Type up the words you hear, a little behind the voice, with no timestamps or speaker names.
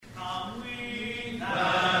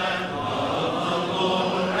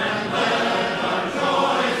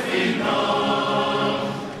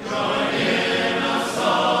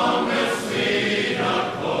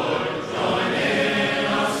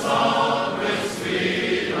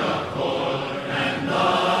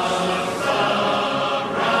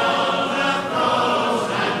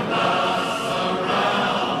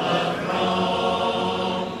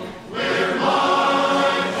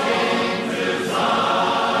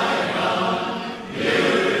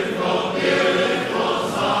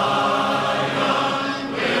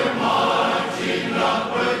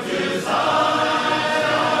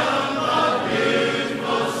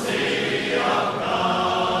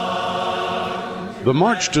The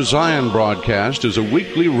March to Zion broadcast is a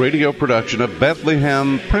weekly radio production of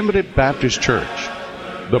Bethlehem Primitive Baptist Church.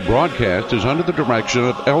 The broadcast is under the direction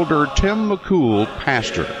of Elder Tim McCool,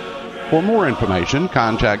 pastor. For more information,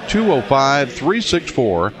 contact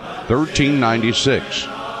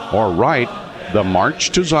 205-364-1396 or write The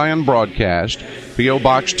March to Zion broadcast, P.O.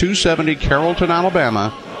 Box 270, Carrollton,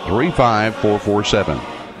 Alabama, 35447.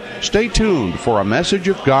 Stay tuned for a message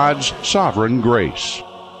of God's sovereign grace.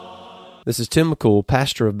 This is Tim McCool,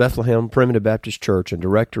 pastor of Bethlehem Primitive Baptist Church and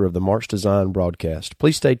director of the March to Zion broadcast.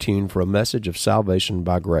 Please stay tuned for a message of salvation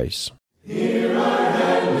by grace. Here our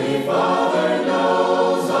Heavenly Father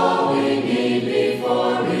knows all we need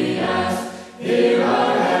before we ask. Here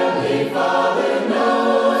our Heavenly Father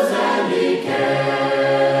knows and He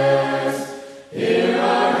cares. Here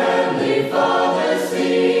our Heavenly Father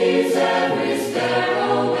sees every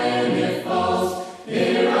sparrow when it falls.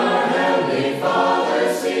 Here our Heavenly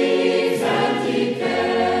Father sees and He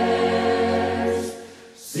cares.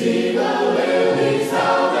 See the lilies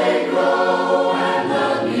how they grow and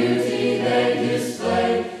the beauty they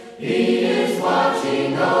display. He is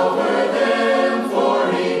watching over them,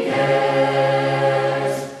 for He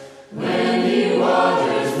cares. When He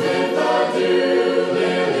waters with the dew,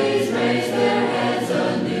 lilies raise their heads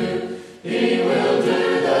anew. He will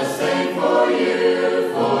do the same for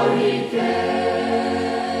you, for He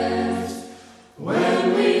cares.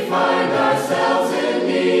 When we find ourselves in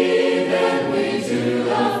need, then we to the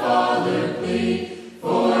Father plead,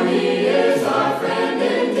 for He is our friend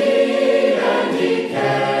indeed, and He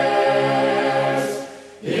cares.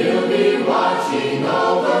 He'll be watching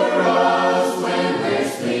over us when we're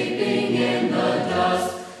sleeping in the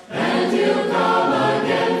dust, and He'll come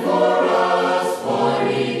again for us, for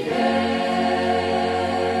He cares.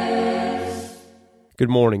 Good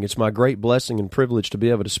morning. It's my great blessing and privilege to be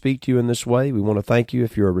able to speak to you in this way. We want to thank you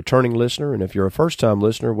if you're a returning listener, and if you're a first-time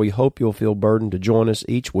listener, we hope you'll feel burdened to join us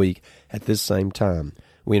each week at this same time.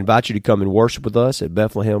 We invite you to come and worship with us at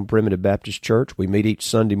Bethlehem Primitive Baptist Church. We meet each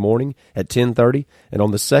Sunday morning at 10:30 and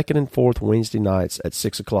on the second and fourth Wednesday nights at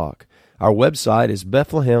 6 o'clock. Our website is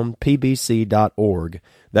bethlehempbc.org.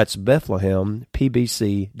 That's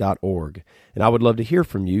bethlehempbc.org. And I would love to hear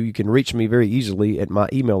from you. You can reach me very easily at my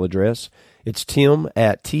email address. It's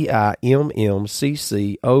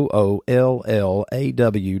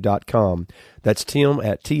tim@timmccoollaw.com. That's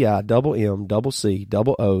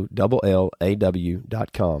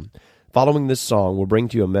tim@timmccoolllaw.com. Following this song, we'll bring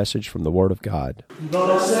to you a message from the Word of God.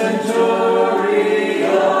 The centurion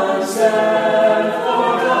said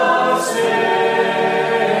for the Savior,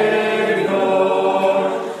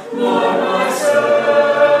 Lord, my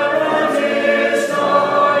servant is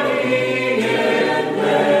dying in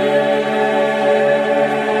vain.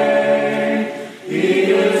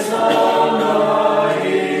 He is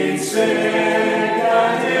lying sick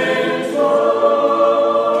and in torment.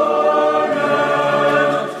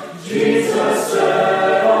 Jesus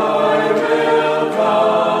said, I will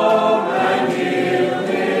come and heal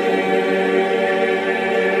him.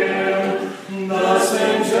 The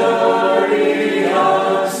centurion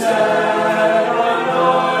said, I'm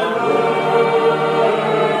not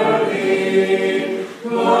worthy,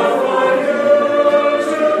 Lord, for you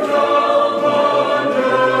to come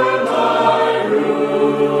under my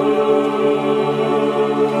roof.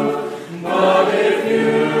 But if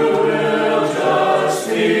you will just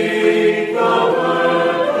speak the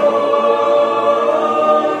word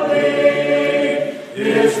only,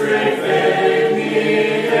 His great faith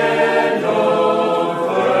needed no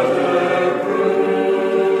further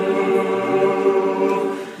proof.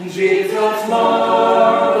 Jesus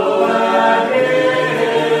marveled at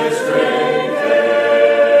His great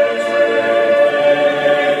faith,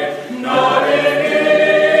 not in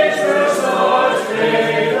Israel such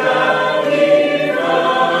faith that He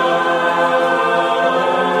found.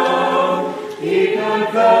 He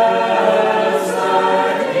confessed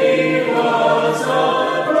that He was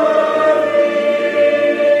unworthy.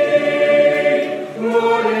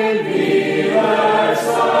 Lord, in me let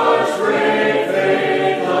such great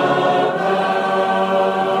faith abound.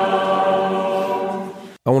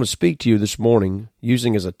 I want to speak to you this morning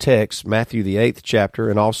using as a text Matthew the 8th chapter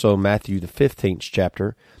and also Matthew the 15th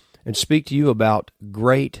chapter, and speak to you about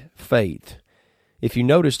great faith. If you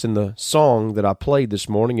noticed in the song that I played this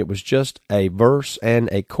morning, it was just a verse and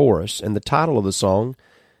a chorus, and the title of the song,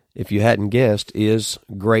 if you hadn't guessed, is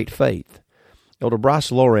Great Faith. Elder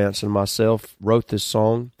Bryce Lawrence and myself wrote this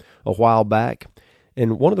song a while back,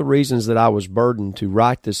 and one of the reasons that I was burdened to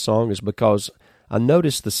write this song is because I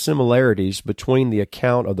noticed the similarities between the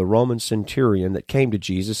account of the Roman centurion that came to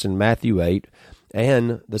Jesus in Matthew 8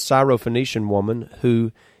 and the Syrophoenician woman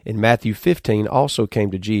who in Matthew 15 also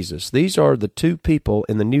came to Jesus. These are the two people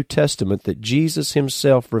in the New Testament that Jesus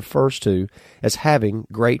himself refers to as having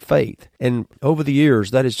great faith. And over the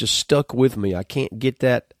years, that has just stuck with me. I can't get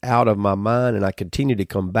that out of my mind, and I continue to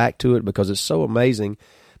come back to it because it's so amazing,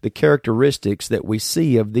 the characteristics that we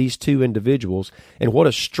see of these two individuals, and what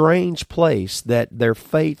a strange place that their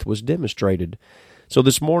faith was demonstrated. So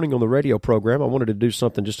this morning on the radio program, I wanted to do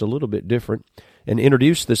something just a little bit different and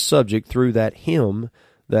introduce this subject through that hymn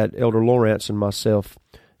that Elder Lawrence and myself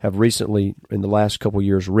have recently, in the last couple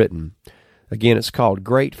years, written. Again, it's called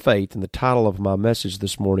Great Faith, and the title of my message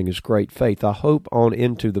this morning is Great Faith. I hope on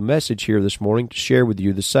into the message here this morning to share with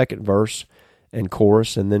you the second verse and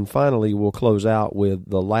chorus, and then finally we'll close out with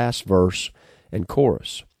the last verse and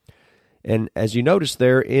chorus. And as you notice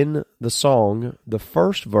there in the song, the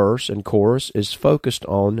first verse and chorus is focused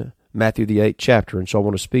on Matthew the 8th chapter, and so I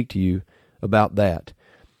want to speak to you about that.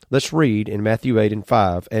 Let's read in Matthew 8 and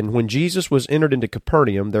 5. And when Jesus was entered into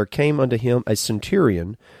Capernaum, there came unto him a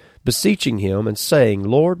centurion, beseeching him, and saying,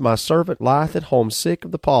 Lord, my servant lieth at home sick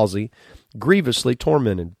of the palsy, grievously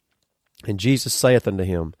tormented. And Jesus saith unto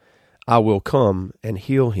him, I will come and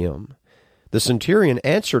heal him. The centurion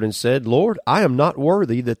answered and said, Lord, I am not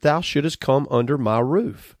worthy that thou shouldest come under my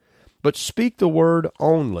roof, but speak the word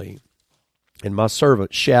only, and my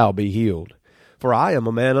servant shall be healed. For I am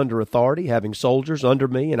a man under authority, having soldiers under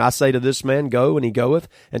me, and I say to this man, Go, and he goeth,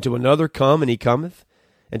 and to another, Come, and he cometh,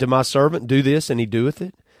 and to my servant, Do this, and he doeth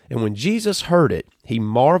it. And when Jesus heard it, he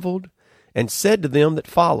marveled, and said to them that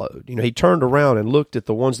followed, he turned around and looked at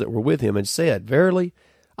the ones that were with him, and said, Verily,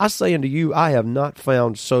 I say unto you, I have not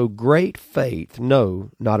found so great faith, no,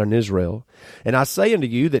 not in Israel. And I say unto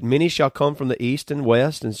you that many shall come from the east and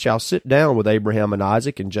west, and shall sit down with Abraham and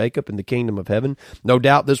Isaac and Jacob in the kingdom of heaven. No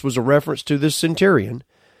doubt this was a reference to this centurion.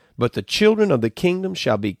 But the children of the kingdom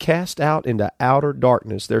shall be cast out into outer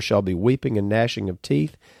darkness. There shall be weeping and gnashing of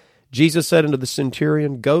teeth. Jesus said unto the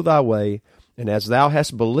centurion, Go thy way, and as thou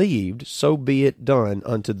hast believed, so be it done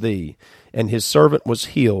unto thee. And his servant was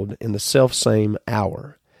healed in the selfsame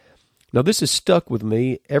hour. Now, this has stuck with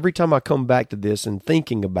me every time I come back to this and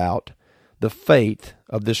thinking about the faith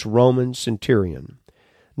of this Roman centurion.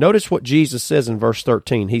 Notice what Jesus says in verse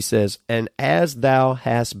 13. He says, And as thou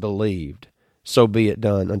hast believed, so be it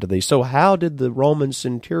done unto thee. So how did the Roman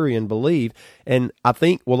centurion believe? And I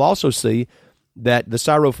think we'll also see that the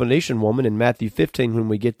Syrophoenician woman in Matthew 15, when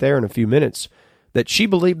we get there in a few minutes, that she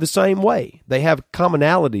believed the same way. They have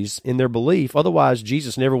commonalities in their belief. Otherwise,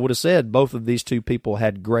 Jesus never would have said both of these two people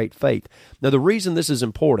had great faith. Now, the reason this is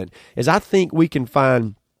important is I think we can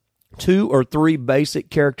find 2 or 3 basic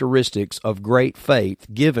characteristics of great faith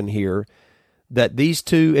given here that these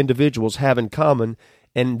two individuals have in common,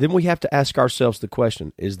 and then we have to ask ourselves the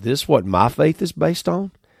question, is this what my faith is based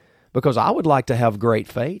on? Because I would like to have great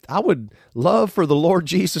faith. I would love for the Lord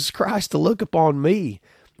Jesus Christ to look upon me.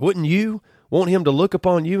 Wouldn't you want him to look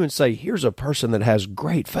upon you and say, here's a person that has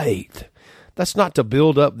great faith? That's not to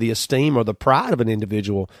build up the esteem or the pride of an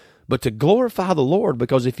individual, but to glorify the Lord,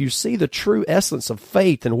 because if you see the true essence of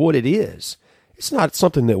faith and what it is, it's not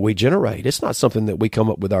something that we generate. It's not something that we come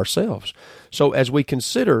up with ourselves. So as we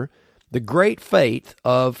consider the great faith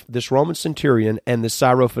of this Roman centurion and this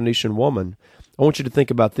Syrophoenician woman, I want you to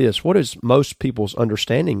think about this. What is most people's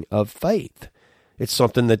understanding of faith? It's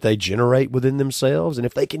something that they generate within themselves, and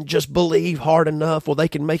if they can just believe hard enough, well, they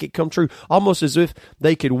can make it come true, almost as if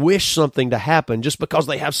they could wish something to happen just because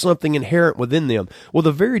they have something inherent within them. Well,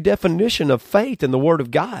 the very definition of faith in the Word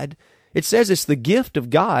of God, it says it's the gift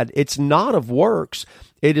of God. It's not of works.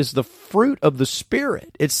 It is the fruit of the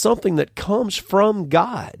Spirit. It's something that comes from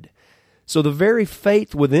God. So the very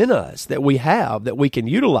faith within us that we have, that we can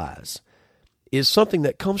utilize, is something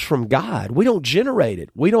that comes from God. We don't generate it.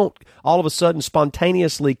 We don't all of a sudden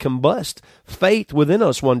spontaneously combust faith within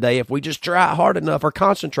us one day if we just try hard enough or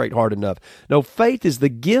concentrate hard enough. No, faith is the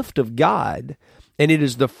gift of God, and it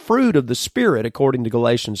is the fruit of the Spirit, according to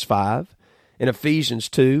Galatians 5. In Ephesians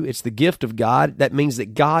 2, it's the gift of God. That means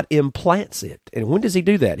that God implants it. And when does he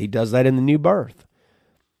do that? He does that in the new birth.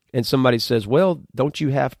 And somebody says, well, don't you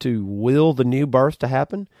have to will the new birth to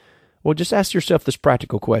happen? Well, just ask yourself this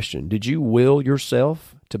practical question. Did you will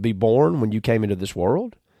yourself to be born when you came into this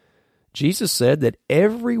world? Jesus said that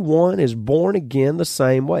everyone is born again the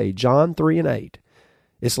same way. John 3 and 8.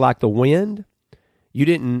 It's like the wind. You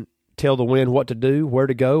didn't tell the wind what to do, where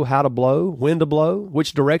to go, how to blow, when to blow,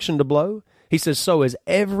 which direction to blow. He says, so is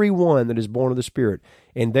everyone that is born of the Spirit.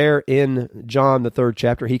 And there in John, the 3rd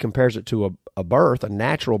chapter, he compares it to a birth, a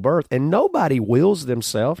natural birth. And nobody wills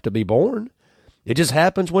themselves to be born. It just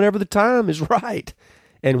happens whenever the time is right.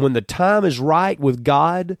 And when the time is right with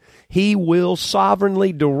God, He will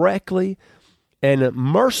sovereignly, directly, and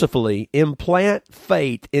mercifully implant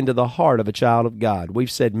faith into the heart of a child of God.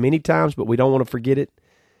 We've said many times, but we don't want to forget it,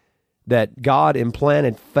 that God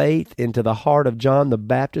implanted faith into the heart of John the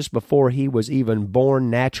Baptist before he was even born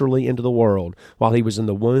naturally into the world, while he was in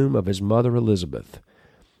the womb of his mother Elizabeth.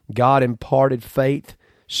 God imparted faith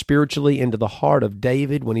spiritually into the heart of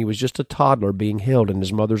David when he was just a toddler being held in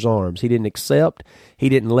his mother's arms. He didn't accept, he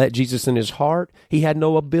didn't let Jesus in his heart. He had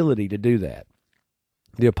no ability to do that.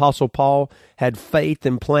 The Apostle Paul had faith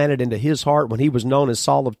implanted into his heart when he was known as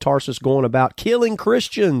Saul of Tarsus, going about killing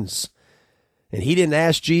Christians. And he didn't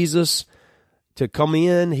ask Jesus to come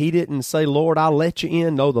in. He didn't say, Lord, I'll let you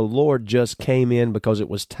in. No, the Lord just came in because it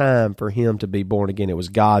was time for him to be born again. It was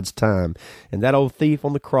God's time. And that old thief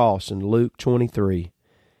on the cross in Luke 23,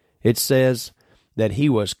 it says that he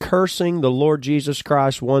was cursing the Lord Jesus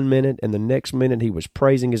Christ one minute, and the next minute he was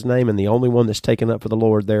praising his name, and the only one that's taken up for the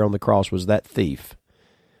Lord there on the cross was that thief,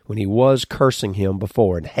 when he was cursing him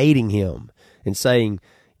before and hating him and saying,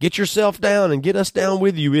 get yourself down and get us down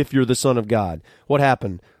with you if you're the Son of God. What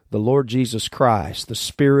happened? The Lord Jesus Christ, the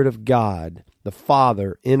Spirit of God, the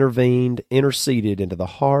Father, interceded into the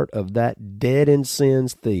heart of that dead in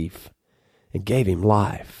sins thief and gave him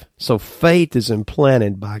life. So faith is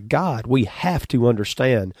implanted by God. We have to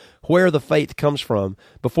understand where the faith comes from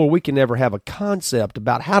before we can ever have a concept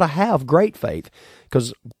about how to have great faith.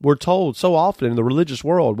 Because we're told so often in the religious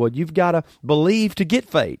world, well, you've got to believe to get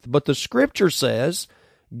faith. But the Scripture says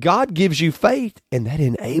God gives you faith, and that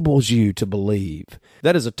enables you to believe.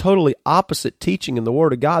 That is a totally opposite teaching in the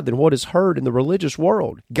Word of God than what is heard in the religious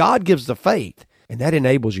world. God gives the faith, and that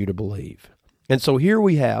enables you to believe. And so here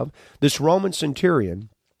we have this Roman centurion,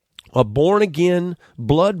 a born-again,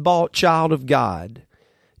 blood-bought child of God,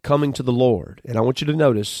 coming to the Lord. And I want you to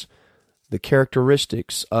notice the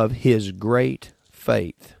characteristics of his great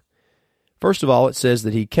faith. First of all, it says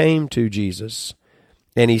that he came to Jesus,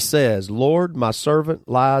 and he says, Lord, my servant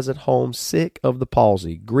lies at home sick of the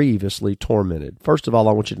palsy, grievously tormented. First of all,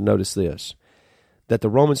 I want you to notice this, that the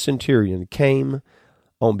Roman centurion came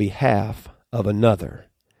on behalf of another.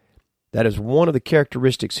 That is one of the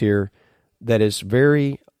characteristics here that is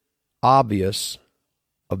very obvious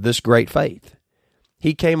of this great faith.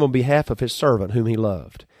 He came on behalf of his servant whom he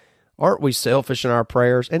loved. Aren't we selfish in our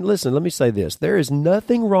prayers? And listen, let me say this. There is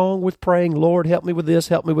nothing wrong with praying, Lord, help me with this,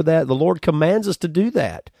 help me with that. The Lord commands us to do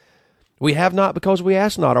that. We have not because we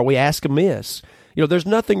ask not, or we ask amiss. There's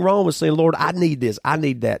nothing wrong with saying, Lord, I need this, I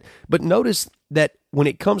need that. But notice that when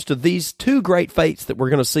it comes to these two great faiths that we're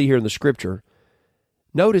going to see here in the Scripture,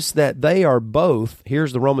 notice that they are both,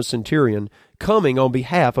 here's the Roman centurion, coming on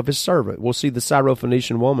behalf of his servant. We'll see the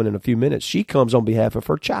Syrophoenician woman in a few minutes. She comes on behalf of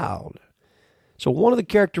her child. So one of the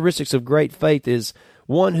characteristics of great faith is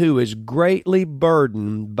one who is greatly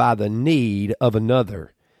burdened by the need of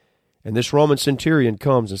another. And this Roman centurion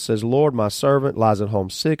comes and says, Lord, my servant lies at home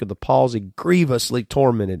sick of the palsy, grievously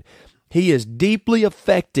tormented. He is deeply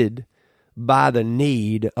affected by the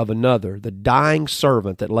need of another, the dying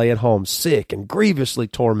servant that lay at home sick and grievously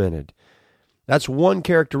tormented. That's one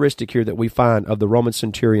characteristic here that we find of the Roman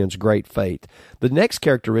centurion's great faith. The next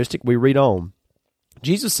characteristic we read on.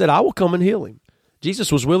 Jesus said, I will come and heal him.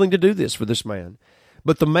 Jesus was willing to do this for this man.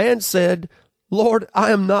 But the man said, Lord,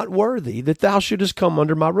 I am not worthy that thou shouldest come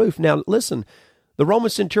under my roof. Now, listen, the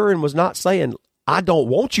Roman centurion was not saying, I don't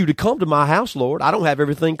want you to come to my house, Lord. I don't have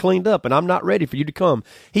everything cleaned up, and I'm not ready for you to come.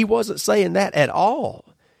 He wasn't saying that at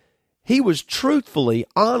all. He was truthfully,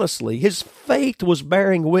 honestly, his faith was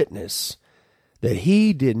bearing witness that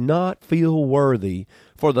he did not feel worthy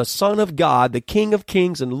for the Son of God, the King of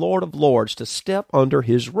Kings and Lord of Lords, to step under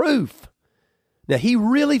his roof. Now, he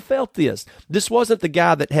really felt this. This wasn't the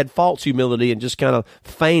guy that had false humility and just kind of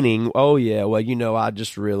feigning, oh, yeah, well, I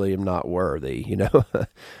just really am not worthy,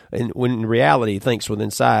 And when in reality, he thinks within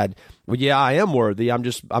inside, well, yeah, I am worthy.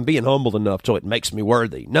 I'm being humble enough so it makes me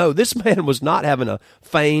worthy. No, this man was not having a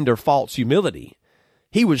feigned or false humility.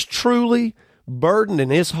 He was truly burdened in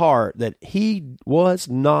his heart that he was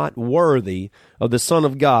not worthy of the Son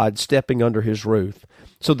of God stepping under his roof.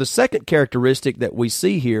 So the second characteristic that we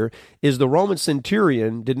see here is the Roman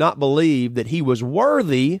centurion did not believe that he was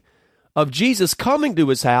worthy of Jesus coming to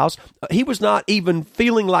his house. He was not even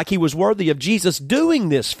feeling like he was worthy of Jesus doing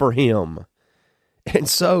this for him. And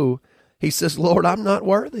so he says, Lord, I'm not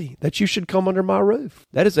worthy that you should come under my roof.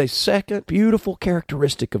 That is a second beautiful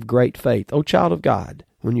characteristic of great faith. Oh, child of God,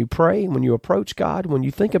 when you pray, when you approach God, when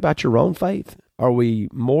you think about your own faith, Are we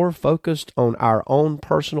more focused on our own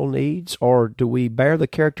personal needs, or do we bear the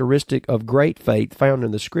characteristic of great faith found in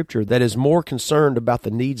the Scripture that is more concerned about the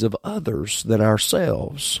needs of others than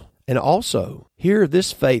ourselves? And also, here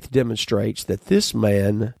this faith demonstrates that this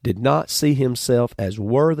man did not see himself as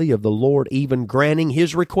worthy of the Lord even granting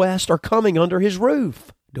his request or coming under his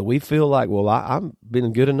roof. Do we feel like, well, I've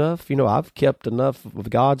been good enough, I've kept enough of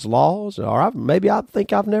God's laws, or maybe I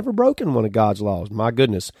think I've never broken one of God's laws. My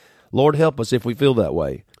goodness, Lord help us if we feel that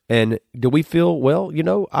way. And do we feel, well,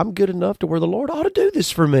 I'm good enough to where the Lord ought to do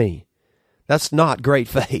this for me? That's not great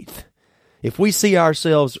faith. If we see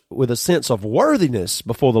ourselves with a sense of worthiness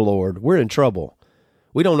before the Lord, we're in trouble.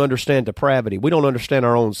 We don't understand depravity. We don't understand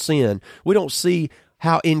our own sin. We don't see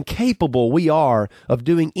how incapable we are of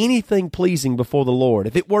doing anything pleasing before the Lord.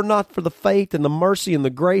 If it were not for the faith and the mercy and the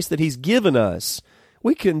grace that He's given us,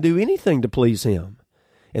 we couldn't do anything to please Him.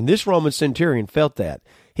 And this Roman centurion felt that.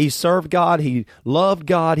 He served God. He loved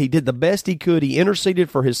God. He did the best he could. He interceded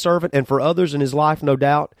for his servant and for others in his life, no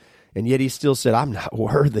doubt. And yet he still said, I'm not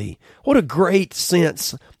worthy. What a great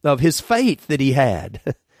sense of his faith that he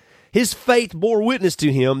had. His faith bore witness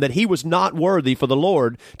to him that he was not worthy for the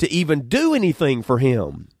Lord to even do anything for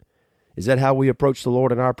him. Is that how we approach the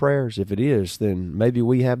Lord in our prayers? If it is, then maybe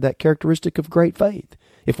we have that characteristic of great faith.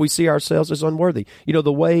 If we see ourselves as unworthy.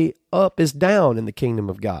 The way up is down in the kingdom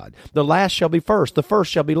of God. The last shall be first. The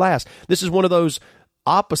first shall be last. This is one of those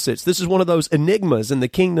opposites. This is one of those enigmas in the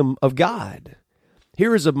kingdom of God.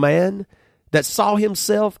 Here is a man that saw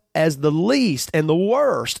himself as the least and the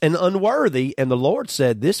worst and unworthy, and the Lord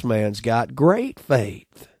said, this man's got great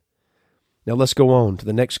faith. Now let's go on to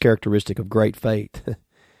the next characteristic of great faith.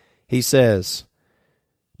 He says,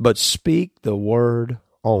 but speak the word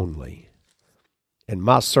only, and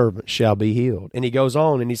my servant shall be healed. And he goes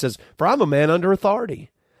on and he says, for I'm a man under authority.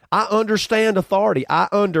 I understand authority. I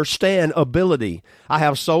understand ability. I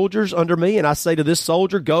have soldiers under me, and I say to this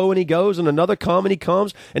soldier, go, and he goes, and another come, and he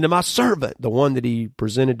comes. And to my servant, the one that he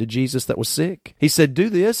presented to Jesus that was sick, he said, do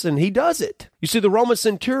this, and he does it. You see, the Roman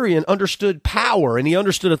centurion understood power, and he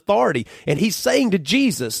understood authority. And he's saying to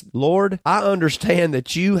Jesus, Lord, I understand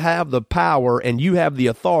that you have the power and you have the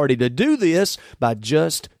authority to do this by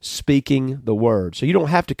just speaking the word. So you don't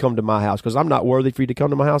have to come to my house, because I'm not worthy for you to come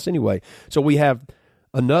to my house anyway. So we have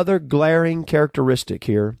another glaring characteristic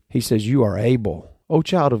here. He says, you are able, O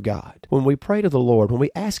child of God. When we pray to the Lord, when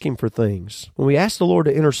we ask Him for things, when we ask the Lord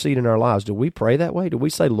to intercede in our lives, do we pray that way? Do we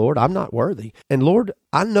say, Lord, I'm not worthy? And Lord,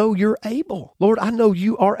 I know you're able. Lord, I know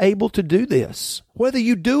you are able to do this. Whether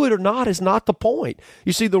you do it or not is not the point.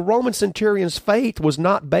 You see, the Roman centurion's faith was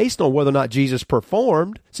not based on whether or not Jesus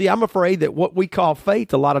performed. See, I'm afraid that what we call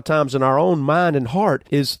faith a lot of times in our own mind and heart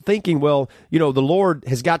is thinking, well, the Lord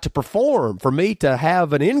has got to perform for me to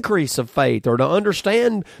have an increase of faith or to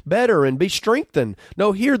understand better and be strengthened.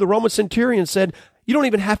 No, here the Roman centurion said, you don't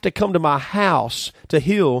even have to come to my house to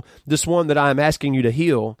heal this one that I am asking you to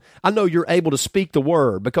heal. I know you're able to speak the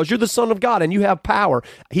word because you're the Son of God and you have power.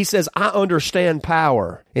 He says, I understand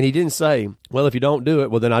power. And he didn't say, well, if you don't do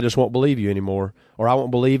it, well, then I just won't believe you anymore, or I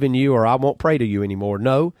won't believe in you, or I won't pray to you anymore.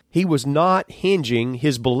 No, he was not hinging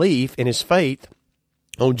his belief and his faith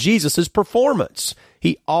on Jesus' performance.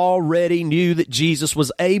 He already knew that Jesus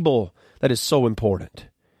was able. That is so important.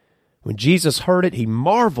 When Jesus heard it, he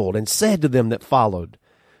marveled and said to them that followed,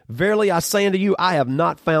 verily I say unto you, I have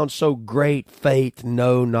not found so great faith,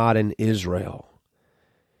 no, not in Israel.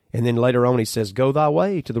 And then later on he says, go thy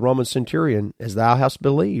way to the Roman centurion, as thou hast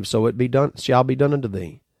believed, so it be done, shall be done unto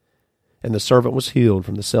thee. And the servant was healed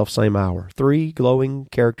from the selfsame hour. 3 glowing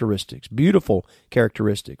characteristics, beautiful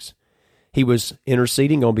characteristics. He was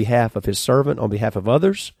interceding on behalf of his servant, on behalf of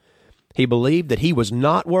others. He believed that he was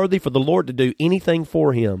not worthy for the Lord to do anything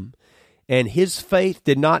for him. And his faith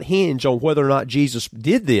did not hinge on whether or not Jesus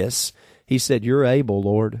did this. He said, you're able,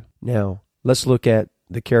 Lord. Now, let's look at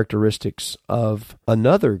the characteristics of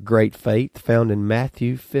another great faith found in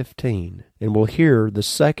Matthew 15. And we'll hear the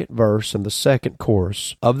second verse and the second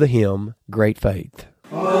chorus of the hymn, Great Faith.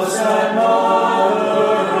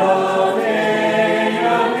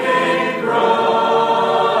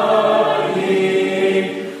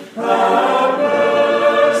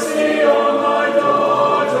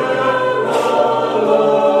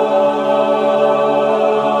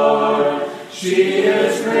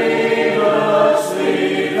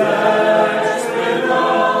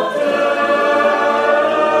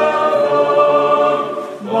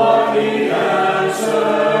 What the answer,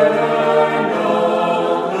 no,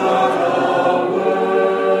 not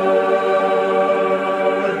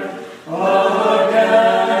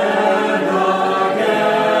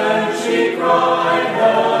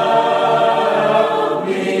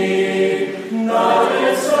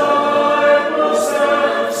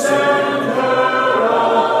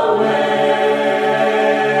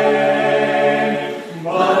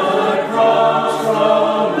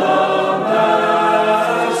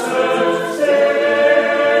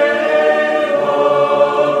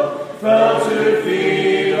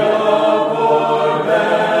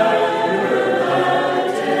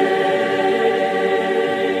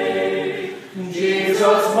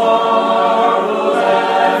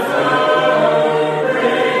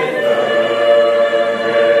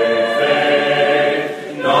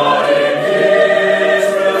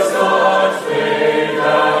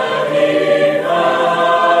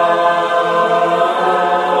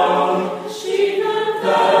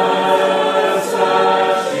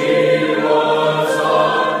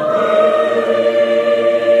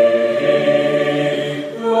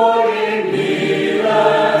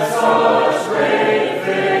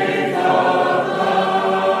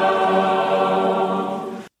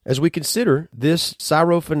As we consider this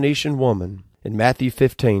Syrophoenician woman, in Matthew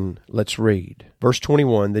 15, let's read. Verse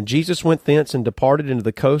 21, Then Jesus went thence and departed into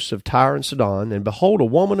the coasts of Tyre and Sidon, and behold, a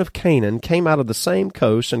woman of Canaan came out of the same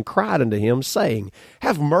coast, and cried unto him, saying,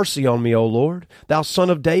 Have mercy on me, O Lord, thou son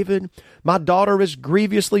of David. My daughter is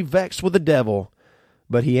grievously vexed with the devil.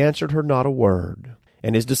 But he answered her not a word.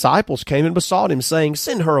 And his disciples came and besought him, saying,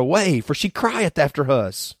 Send her away, for she crieth after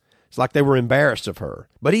us. It's like they were embarrassed of her.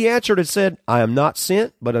 But he answered and said, I am not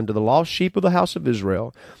sent, but unto the lost sheep of the house of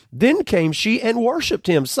Israel. Then came she and worshipped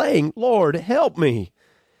him, saying, Lord, help me.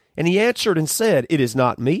 And he answered and said, It is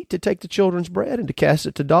not meet to take the children's bread and to cast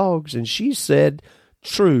it to dogs. And she said,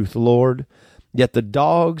 Truth, Lord. Yet the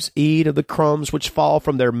dogs eat of the crumbs which fall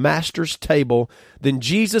from their master's table. Then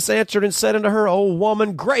Jesus answered and said unto her, O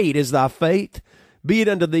woman, great is thy faith. Be it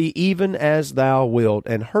unto thee even as thou wilt.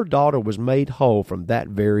 And her daughter was made whole from that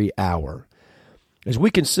very hour. As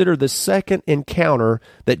we consider the second encounter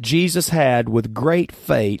that Jesus had with great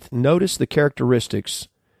faith, notice the characteristics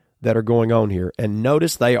that are going on here. And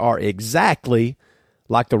notice they are exactly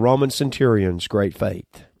like the Roman centurion's great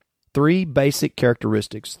faith. 3 basic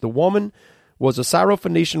characteristics. The woman was a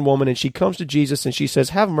Syrophoenician woman, and she comes to Jesus and she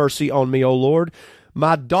says, Have mercy on me, O Lord.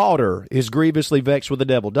 My daughter is grievously vexed with the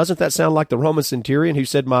devil. Doesn't that sound like the Roman centurion who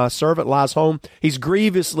said, My servant lies home? He's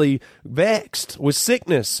grievously vexed with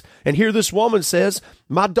sickness. And here this woman says,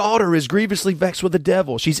 My daughter is grievously vexed with the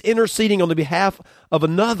devil. She's interceding on the behalf of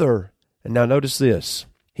another. And now notice this.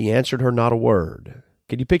 He answered her not a word.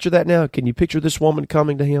 Can you picture that now? Can you picture this woman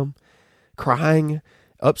coming to him, crying,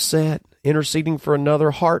 upset, interceding for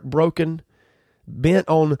another, heartbroken, bent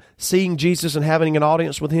on seeing Jesus and having an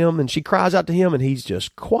audience with him, and she cries out to him, and he's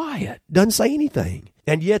just quiet, doesn't say anything.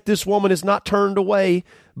 And yet this woman is not turned away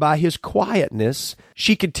by his quietness.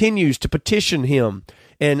 She continues to petition him,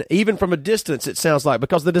 and even from a distance, it sounds like,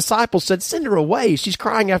 because the disciples said, Send her away. She's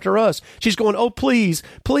crying after us. She's going, Oh, please,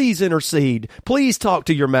 please intercede. Please talk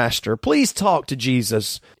to your master. Please talk to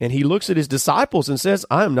Jesus. And he looks at his disciples and says,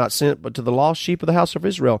 I am not sent but to the lost sheep of the house of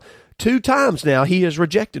Israel. 2 times now he has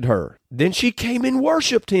rejected her. Then she came and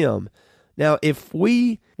worshipped him. Now, if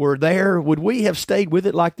we were there, would we have stayed with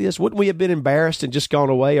it like this? Wouldn't we have been embarrassed and just gone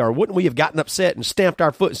away? Or wouldn't we have gotten upset and stamped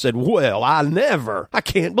our foot and said, Well, I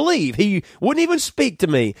can't believe he wouldn't even speak to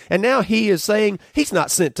me. And now he is saying he's not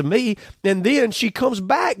sent to me. And then she comes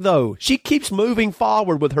back, though. She keeps moving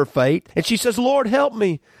forward with her faith. And she says, Lord, help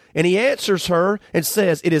me. And he answers her and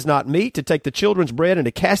says, It is not meet to take the children's bread and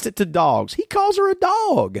to cast it to dogs. He calls her a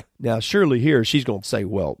dog. Now, surely here she's going to say,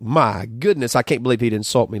 Well, my goodness, I can't believe he'd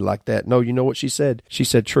insult me like that. No, you know what she said? She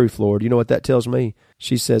said, Truth, Lord. You know what that tells me?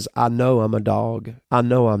 She says, I know I'm a dog. I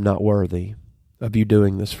know I'm not worthy of you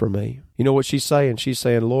doing this for me. You know what she's saying? She's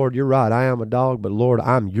saying, Lord, you're right. I am a dog, but Lord,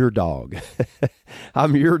 I'm your dog.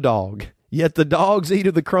 I'm your dog. Yet the dogs eat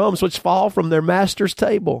of the crumbs which fall from their master's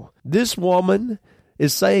table. This woman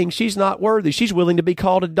is saying she's not worthy. She's willing to be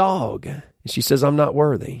called a dog. And she says, I'm not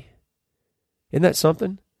worthy. Isn't that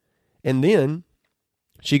something? And then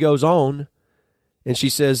she goes on and she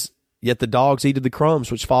says, Yet the dogs eat of the crumbs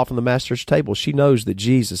which fall from the master's table. She knows that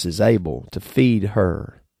Jesus is able to feed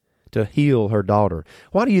her, to heal her daughter.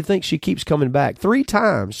 Why do you think she keeps coming back? 3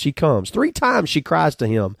 times she comes. 3 times she cries to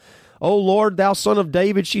him. O Lord, thou son of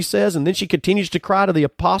David, she says. And then she continues to cry to the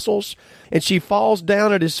apostles. And she falls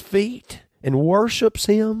down at his feet and worships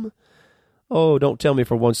him. Oh, don't tell me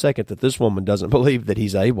for 1 second that this woman doesn't believe that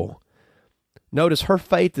he's able. Notice her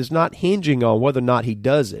faith is not hinging on whether or not he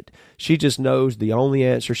does it. She just knows the only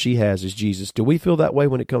answer she has is Jesus. Do we feel that way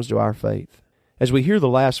when it comes to our faith? As we hear the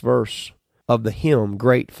last verse of the hymn,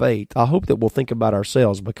 Great Faith, I hope that we'll think about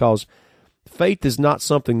ourselves, because faith is not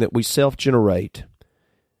something that we self-generate.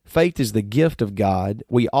 Faith is the gift of God.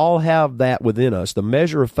 We all have that within us. The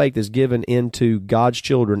measure of faith is given into God's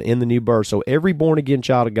children in the new birth. So every born-again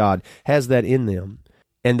child of God has that in them.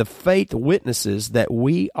 And the faith witnesses that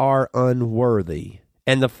we are unworthy.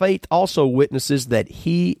 And the faith also witnesses that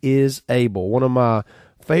He is able. One of my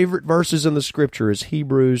favorite verses in the Scripture is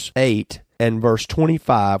Hebrews 8 and verse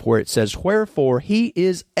 25, where it says, Wherefore He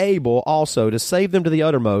is able also to save them to the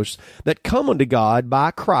uttermost that come unto God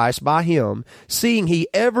by Christ, by Him, seeing He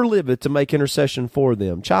ever liveth to make intercession for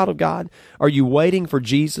them. Child of God, are you waiting for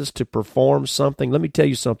Jesus to perform something? Let me tell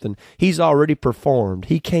you something. He's already performed.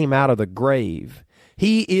 He came out of the grave.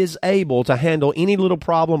 He is able to handle any little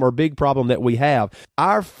problem or big problem that we have.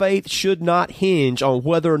 Our faith should not hinge on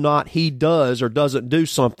whether or not He does or doesn't do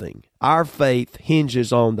something. Our faith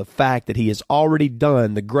hinges on the fact that He has already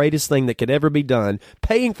done the greatest thing that could ever be done,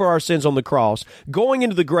 paying for our sins on the cross, going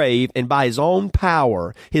into the grave, and by His own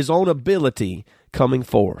power, His own ability, coming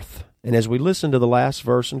forth. And as we listen to the last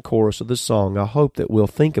verse and chorus of the song, I hope that we'll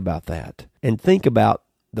think about that and think about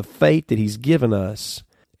the faith that He's given us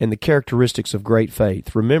and the characteristics of great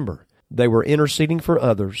faith. Remember, they were interceding for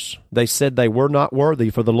others. They said they were not worthy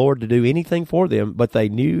for the Lord to do anything for them, but they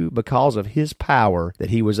knew because of His power that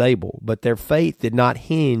He was able. But their faith did not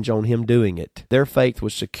hinge on Him doing it. Their faith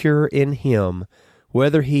was secure in Him,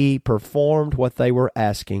 whether He performed what they were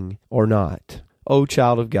asking or not. O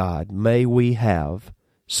child of God, may we have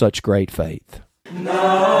such great faith.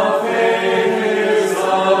 Now faith is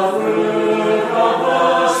the fruit of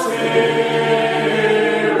the Spirit,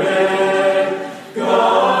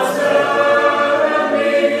 God's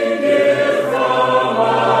heavenly gift from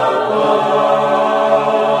above.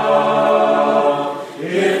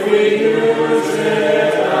 If we use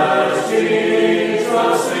it as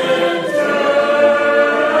Jesus intended,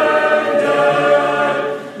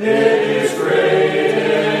 it is great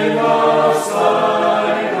in the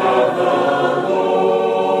sight of the Lord.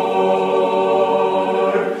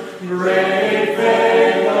 Great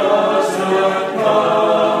faith does not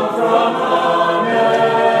come from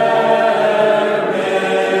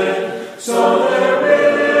unmerit, so there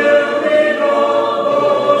will be no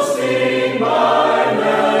boasting by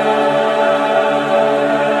man.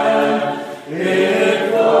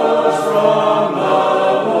 It flows from the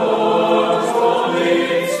Lord's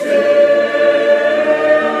Holy Spirit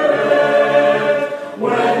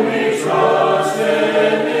when we trust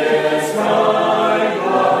in His kind,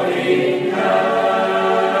 loving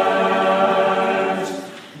hand.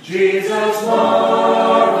 Jesus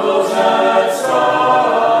marvels at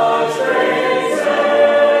such great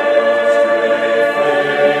faith.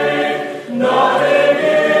 Not in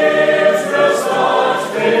Israel such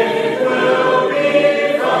faith will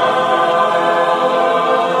be found.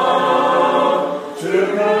 To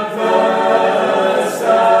confess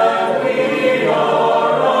that we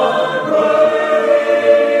are unworthy,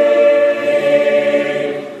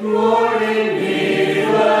 Lord, in me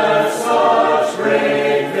let such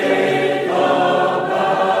great faith abound.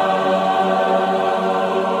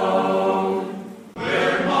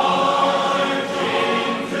 We're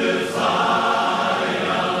marching to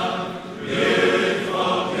Zion,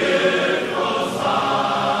 beautiful, beautiful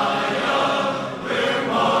Zion. We're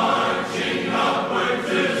marching upward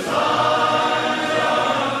to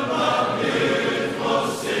Zion, the beautiful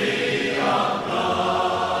city of God.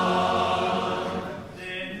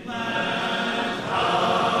 Let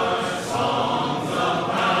our songs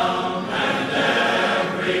abound and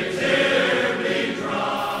every tear be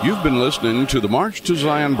dry. You've been listening to the March to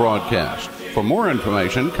Zion broadcast. For more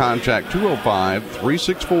information, contact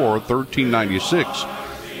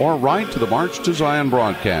 205-364-1396 or write to the March to Zion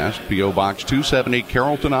broadcast, P.O. Box 270,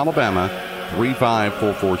 Carrollton, Alabama,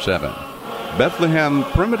 35447. Bethlehem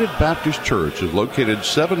Primitive Baptist Church is located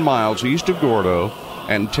 7 miles east of Gordo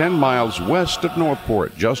and 10 miles west of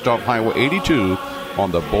Northport, just off Highway 82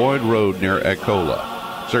 on the Boyd Road near Ecola.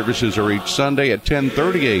 Services are each Sunday at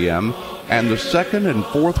 10:30 a.m. and the second and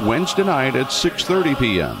fourth Wednesday night at 6:30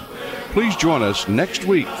 p.m. Please join us next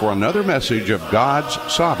week for another message of God's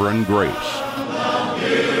sovereign grace.